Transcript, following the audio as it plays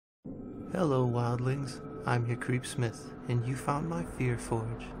Hello, wildlings. I'm your Creep Smith, and you found my Fear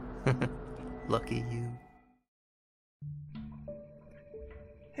Forge. Lucky you.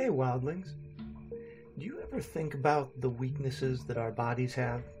 Hey, wildlings. Do you ever think about the weaknesses that our bodies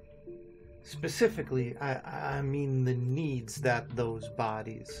have? Specifically, I mean the needs that those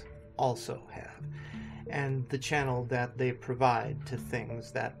bodies also have, and the channel that they provide to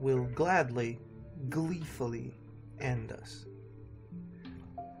things that will gladly, gleefully end us.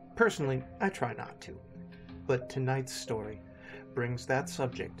 Personally, I try not to, but tonight's story brings that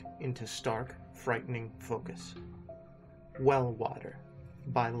subject into stark, frightening focus. Well Water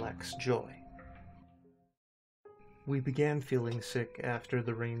by Lex Joy. We began feeling sick after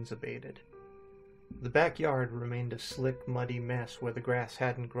the rains abated. The backyard remained a slick, muddy mess where the grass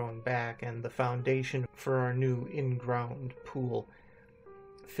hadn't grown back, and the foundation for our new in-ground pool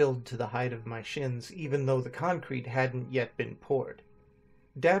filled to the height of my shins, even though the concrete hadn't yet been poured.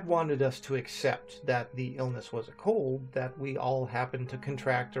 Dad wanted us to accept that the illness was a cold that we all happened to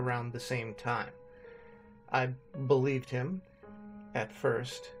contract around the same time. I believed him, at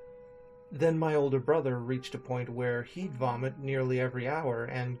first. Then my older brother reached a point where he'd vomit nearly every hour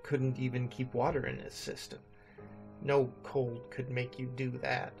and couldn't even keep water in his system. No cold could make you do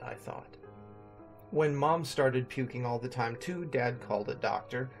that, I thought. When Mom started puking all the time too, Dad called a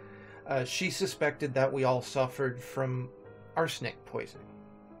doctor. She suspected that we all suffered from arsenic poisoning,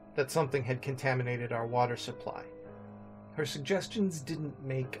 that something had contaminated our water supply. Her suggestions didn't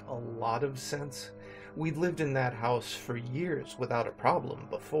make a lot of sense. We'd lived in that house for years without a problem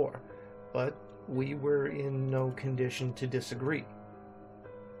before, but we were in no condition to disagree.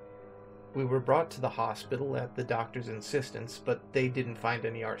 We were brought to the hospital at the doctor's insistence, but they didn't find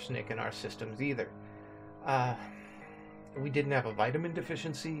any arsenic in our systems either. We didn't have a vitamin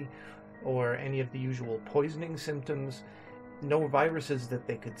deficiency or any of the usual poisoning symptoms. No viruses that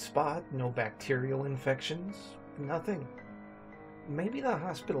they could spot, no bacterial infections, nothing. Maybe the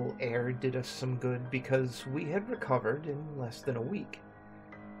hospital air did us some good because we had recovered in less than a week.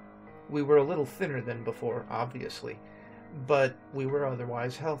 We were a little thinner than before, obviously, but we were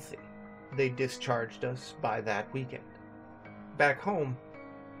otherwise healthy. They discharged us by that weekend. Back home,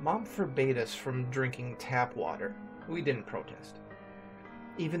 Mom forbade us from drinking tap water. We didn't protest.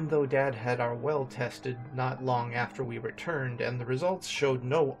 Even though Dad had our well tested not long after we returned, and the results showed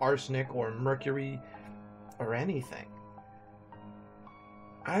no arsenic or mercury or anything.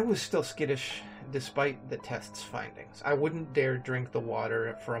 I was still skittish despite the test's findings. I wouldn't dare drink the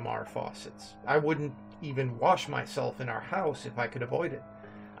water from our faucets. I wouldn't even wash myself in our house if I could avoid it.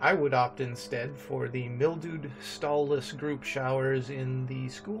 I would opt instead for the mildewed, stallless group showers in the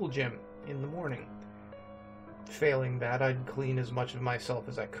school gym in the morning. Failing that, I'd clean as much of myself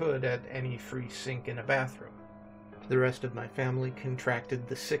as I could at any free sink in a bathroom. The rest of my family contracted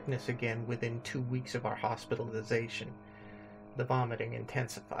the sickness again within 2 weeks of our hospitalization. The vomiting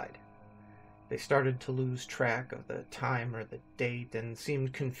intensified. They started to lose track of the time or the date and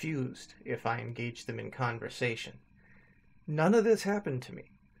seemed confused if I engaged them in conversation. None of this happened to me.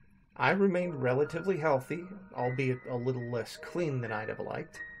 I remained relatively healthy, albeit a little less clean than I'd have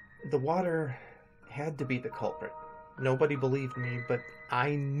liked. The water had to be the culprit. Nobody believed me, but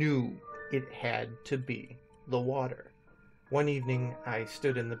I knew it had to be the water. One evening, I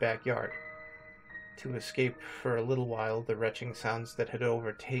stood in the backyard to escape for a little while the retching sounds that had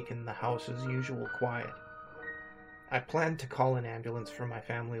overtaken the house's usual quiet. I planned to call an ambulance for my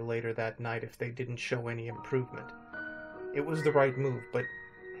family later that night if they didn't show any improvement. It was the right move, but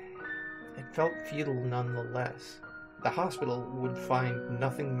it felt futile nonetheless. The hospital would find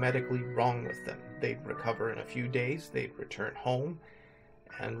nothing medically wrong with them. They'd recover in a few days, they'd return home,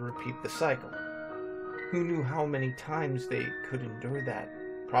 and repeat the cycle. Who knew how many times they could endure that?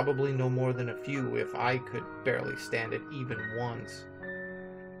 Probably no more than a few, if I could barely stand it even once.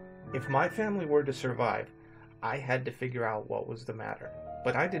 If my family were to survive, I had to figure out what was the matter,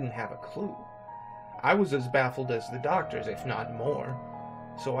 but I didn't have a clue. I was as baffled as the doctors, if not more.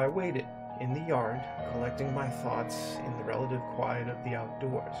 So I waited in the yard, collecting my thoughts in the relative quiet of the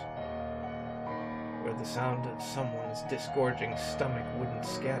outdoors, where the sound of someone's disgorging stomach wouldn't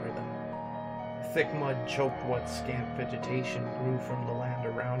scatter them. Thick mud choked what scant vegetation grew from the land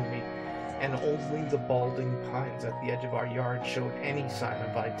around me, and only the balding pines at the edge of our yard showed any sign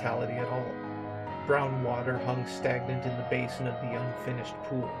of vitality at all. Brown water hung stagnant in the basin of the unfinished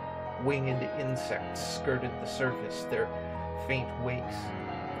pool. Winged insects skirted the surface, their faint wakes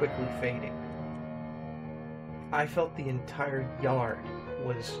quickly fading. I felt the entire yard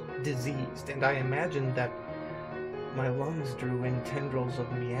was diseased, and I imagined that my lungs drew in tendrils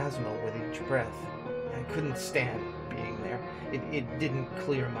of miasma with each breath. I couldn't stand being there. It didn't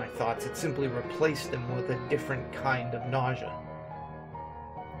clear my thoughts, it simply replaced them with a different kind of nausea.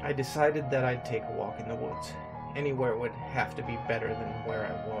 I decided that I'd take a walk in the woods. Anywhere would have to be better than where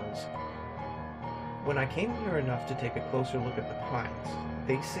I was. When I came near enough to take a closer look at the pines,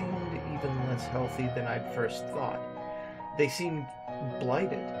 they seemed even less healthy than I'd first thought. They seemed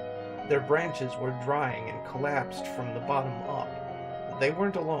blighted. Their branches were drying and collapsed from the bottom up. They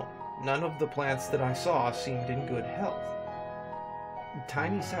weren't alone. None of the plants that I saw seemed in good health.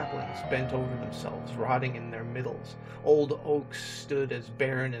 Tiny saplings bent over themselves, rotting in their middles. Old oaks stood as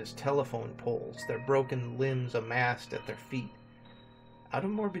barren as telephone poles, their broken limbs amassed at their feet. Out of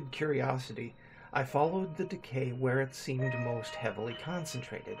morbid curiosity, I followed the decay where it seemed most heavily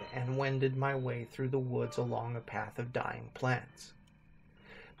concentrated, and wended my way through the woods along a path of dying plants.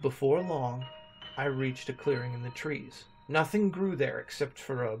 Before long, I reached a clearing in the trees. Nothing grew there except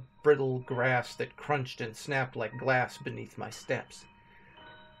for a brittle grass that crunched and snapped like glass beneath my steps.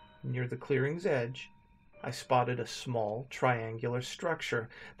 Near the clearing's edge, I spotted a small, triangular structure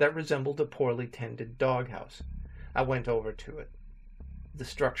that resembled a poorly tended doghouse. I went over to it. The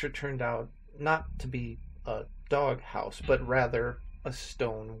structure turned out not to be a doghouse, but rather a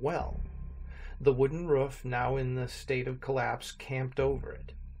stone well. The wooden roof, now in the state of collapse, camped over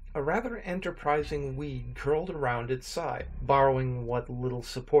it. A rather enterprising weed curled around its side, borrowing what little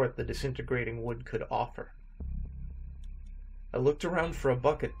support the disintegrating wood could offer. I looked around for a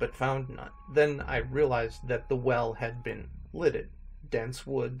bucket, but found none. Then I realized that the well had been lidded. Dense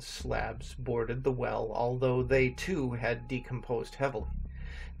wood slabs bordered the well, although they too had decomposed heavily.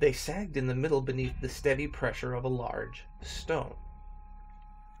 They sagged in the middle beneath the steady pressure of a large stone.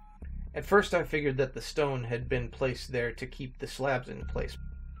 At first I figured that the stone had been placed there to keep the slabs in place,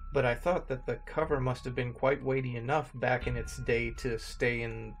 but I thought that the cover must have been quite weighty enough back in its day to stay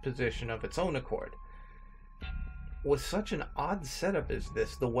in position of its own accord. With such an odd setup as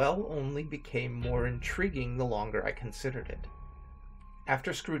this, the well only became more intriguing the longer I considered it.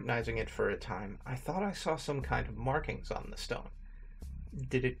 After scrutinizing it for a time, I thought I saw some kind of markings on the stone.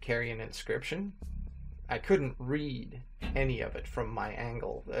 Did it carry an inscription? I couldn't read any of it from my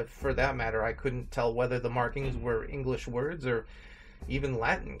angle. For that matter, I couldn't tell whether the markings were English words or even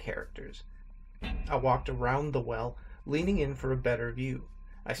Latin characters. I walked around the well, leaning in for a better view.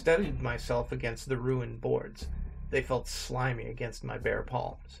 I steadied myself against the ruined boards. They felt slimy against my bare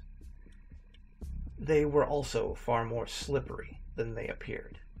palms. They were also far more slippery than they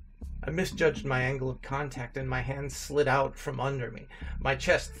appeared. I misjudged my angle of contact, and my hand slid out from under me. My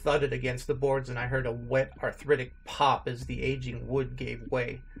chest thudded against the boards, and I heard a wet, arthritic pop as the aging wood gave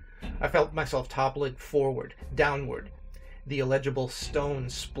way. I felt myself toppling forward, downward. The illegible stone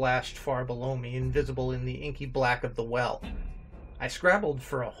splashed far below me, invisible in the inky black of the well. I scrabbled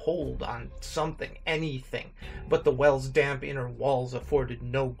for a hold on something, anything, but the well's damp inner walls afforded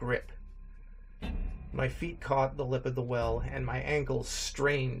no grip. My feet caught the lip of the well, and my ankles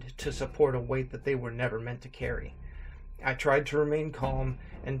strained to support a weight that they were never meant to carry. I tried to remain calm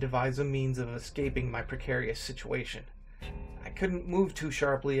and devise a means of escaping my precarious situation. I couldn't move too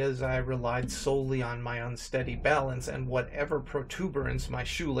sharply as I relied solely on my unsteady balance and whatever protuberance my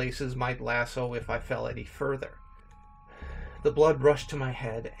shoelaces might lasso if I fell any further. The blood rushed to my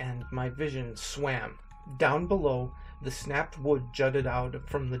head, and my vision swam. Down below, the snapped wood jutted out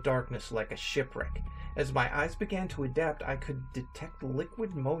from the darkness like a shipwreck. As my eyes began to adapt, I could detect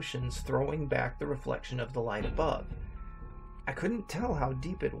liquid motions throwing back the reflection of the light above. I couldn't tell how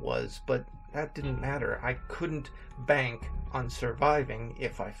deep it was, but that didn't matter. I couldn't bank on surviving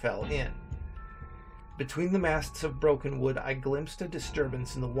if I fell in. Between the masts of broken wood, I glimpsed a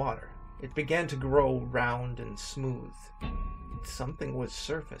disturbance in the water. It began to grow round and smooth. Something was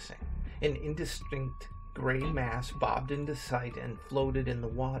surfacing. An indistinct gray mass bobbed into sight and floated in the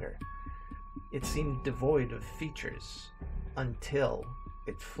water. It seemed devoid of features, until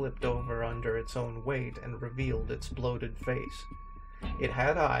it flipped over under its own weight and revealed its bloated face. It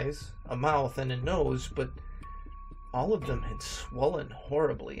had eyes, a mouth, and a nose, but all of them had swollen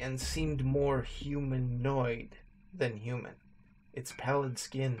horribly and seemed more humanoid than human. Its pallid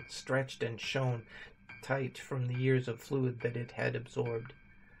skin stretched and shone tight from the years of fluid that it had absorbed.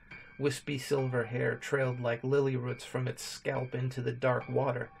 Wispy silver hair trailed like lily roots from its scalp into the dark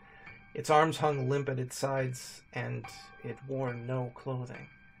water. Its arms hung limp at its sides, and it wore no clothing.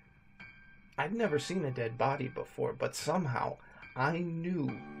 I'd never seen a dead body before, but somehow I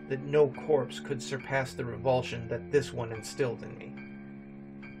knew that no corpse could surpass the revulsion that this one instilled in me.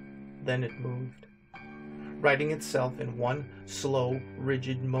 Then it moved. Righting itself in one slow,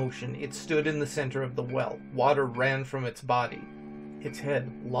 rigid motion, it stood in the center of the well. Water ran from its body. its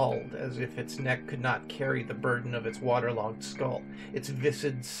head lolled as if its neck could not carry the burden of its waterlogged skull, its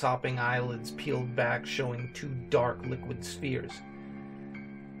viscid, sopping eyelids peeled back, showing two dark liquid spheres.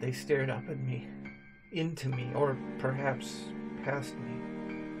 They stared up at me, into me, or perhaps past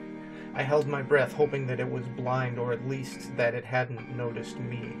me. I held my breath, hoping that it was blind, or at least that it hadn't noticed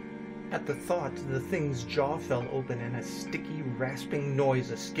me. At the thought, the thing's jaw fell open and a sticky, rasping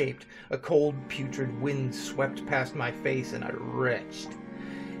noise escaped. A cold, putrid wind swept past my face and I retched.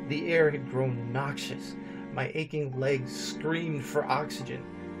 The air had grown noxious. My aching legs screamed for oxygen.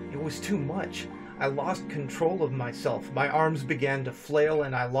 It was too much. I lost control of myself. My arms began to flail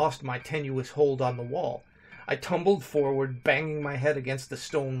and I lost my tenuous hold on the wall. I tumbled forward, banging my head against the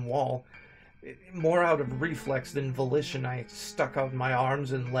stone wall. More out of reflex than volition, I stuck out my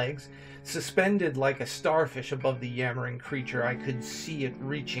arms and legs. Suspended like a starfish above the yammering creature, I could see it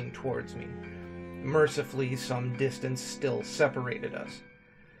reaching towards me. Mercifully, some distance still separated us.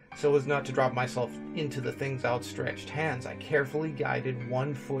 So as not to drop myself into the thing's outstretched hands, I carefully guided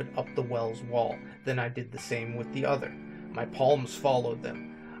one foot up the well's wall. Then I did the same with the other. My palms followed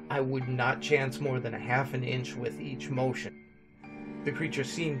them. I would not chance more than a half an inch with each motion. The creature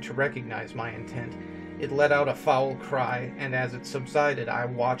seemed to recognize my intent. It let out a foul cry, and as it subsided, I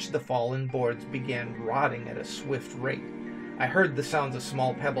watched the fallen boards begin rotting at a swift rate. I heard the sounds of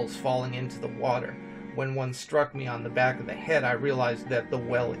small pebbles falling into the water. When one struck me on the back of the head, I realized that the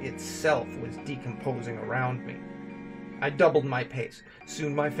well itself was decomposing around me. I doubled my pace.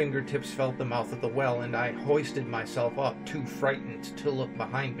 Soon my fingertips felt the mouth of the well, and I hoisted myself up, too frightened to look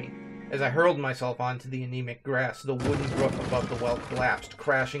behind me. As I hurled myself onto the anemic grass, the wooden roof above the well collapsed,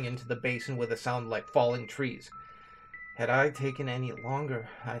 crashing into the basin with a sound like falling trees. Had I taken any longer,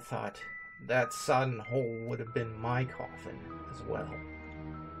 I thought, that sodden hole would have been my coffin as well.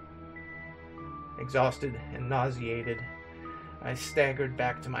 Exhausted and nauseated, I staggered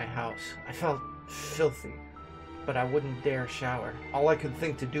back to my house. I felt filthy, but I wouldn't dare shower. All I could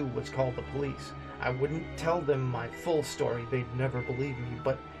think to do was call the police. I wouldn't tell them my full story, they'd never believe me,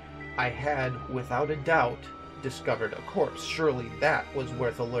 but I had, without a doubt, discovered a corpse. Surely that was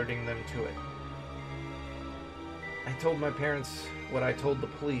worth alerting them to it. I told my parents what I told the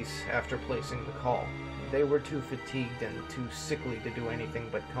police after placing the call. They were too fatigued and too sickly to do anything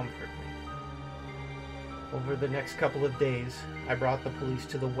but comfort me. Over the next couple of days, I brought the police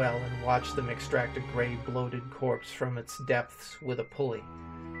to the well and watched them extract a gray, bloated corpse from its depths with a pulley.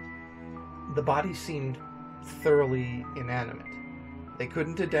 The body seemed thoroughly inanimate. They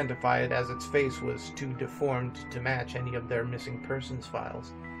couldn't identify it as its face was too deformed to match any of their missing persons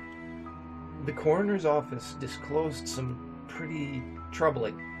files. The coroner's office disclosed some pretty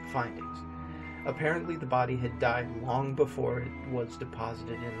troubling findings. Apparently the body had died long before it was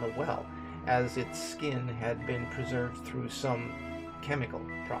deposited in the well, as its skin had been preserved through some chemical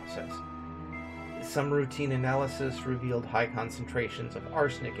process. Some routine analysis revealed high concentrations of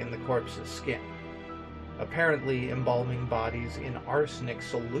arsenic in the corpse's skin. Apparently, embalming bodies in arsenic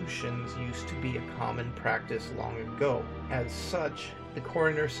solutions used to be a common practice long ago. As such, the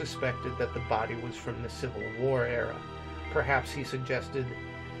coroner suspected that the body was from the Civil War era. Perhaps he suggested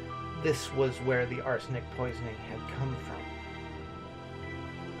this was where the arsenic poisoning had come from.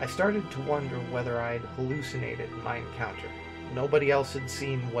 I started to wonder whether I'd hallucinated my encounter. Nobody else had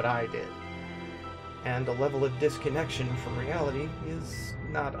seen what I did. And a level of disconnection from reality is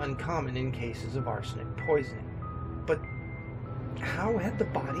not uncommon in cases of arsenic poisoning. But how had the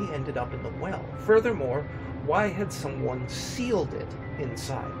body ended up in the well? Furthermore, why had someone sealed it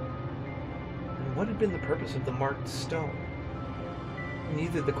inside? And what had been the purpose of the marked stone?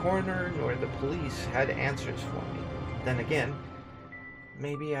 Neither the coroner nor the police had answers for me. Then again,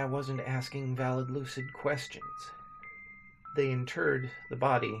 maybe I wasn't asking valid, lucid questions. They interred the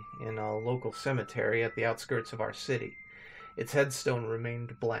body in a local cemetery at the outskirts of our city. Its headstone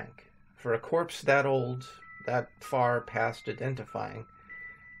remained blank. For a corpse that old, that far past identifying,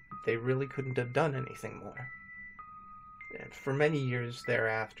 they really couldn't have done anything more. And for many years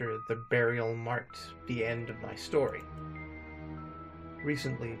thereafter, the burial marked the end of my story.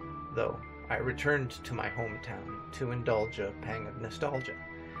 Recently, though, I returned to my hometown to indulge a pang of nostalgia.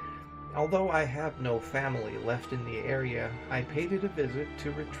 Although I have no family left in the area, I paid it a visit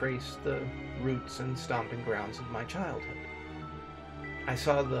to retrace the roots and stomping grounds of my childhood. I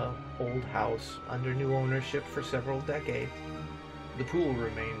saw the old house under new ownership for several decades. The pool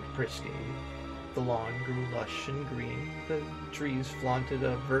remained pristine. The lawn grew lush and green. The trees flaunted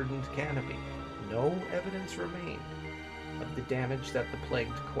a verdant canopy. No evidence remained of the damage that the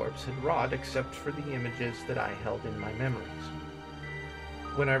plagued corpse had wrought except for the images that I held in my memories.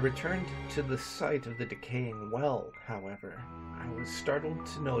 When I returned to the site of the decaying well, however, I was startled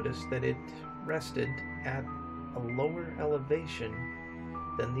to notice that it rested at a lower elevation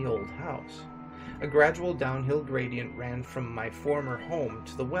than the old house. A gradual downhill gradient ran from my former home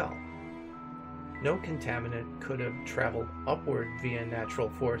to the well. No contaminant could have traveled upward via natural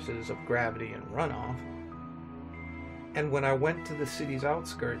forces of gravity and runoff. And when I went to the city's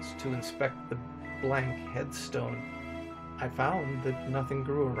outskirts to inspect the blank headstone, I found that nothing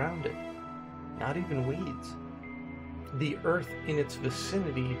grew around it, not even weeds. The earth in its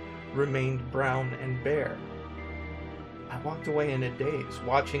vicinity remained brown and bare. I walked away in a daze,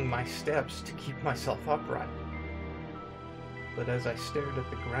 watching my steps to keep myself upright. But as I stared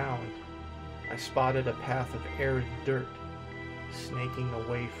at the ground, I spotted a path of arid dirt snaking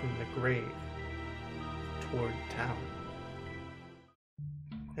away from the grave toward town.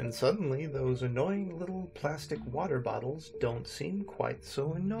 And suddenly, those annoying little plastic water bottles don't seem quite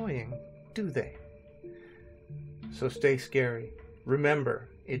so annoying, do they? So stay scary. Remember,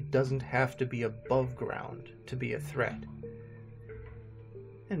 it doesn't have to be above ground to be a threat.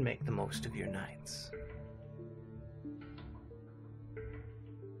 And make the most of your nights.